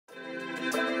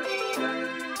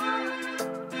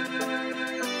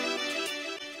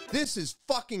This is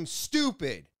fucking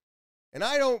stupid. And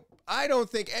I don't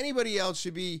think anybody else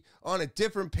should be on a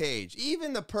different page.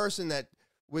 Even the person that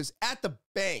was at the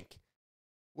bank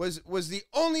was the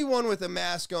only one with a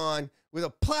mask on, with a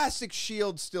plastic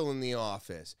shield still in the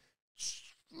office.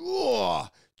 Ugh,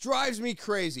 drives me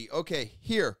crazy. Okay,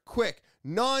 here, quick.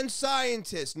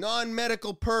 Non-scientist,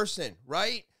 non-medical person,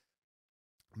 right?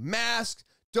 Masks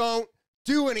don't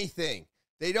do anything.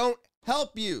 They don't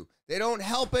help you. They don't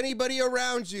help anybody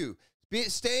around you.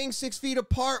 Staying 6 feet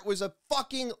apart was a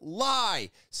fucking lie.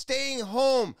 Staying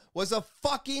home was a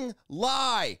fucking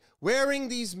lie. Wearing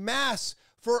these masks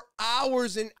for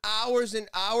hours and hours and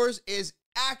hours is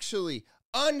actually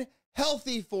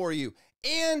unhealthy for you.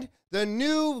 And the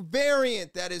new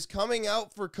variant that is coming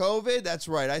out for COVID, that's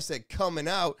right, I said coming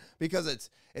out because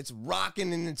it's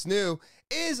rocking and it's new,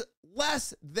 is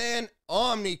less than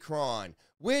Omicron,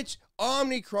 which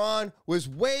Omicron was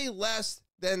way less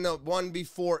than the one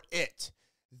before it.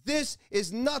 This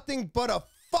is nothing but a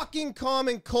fucking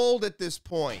common cold at this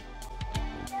point.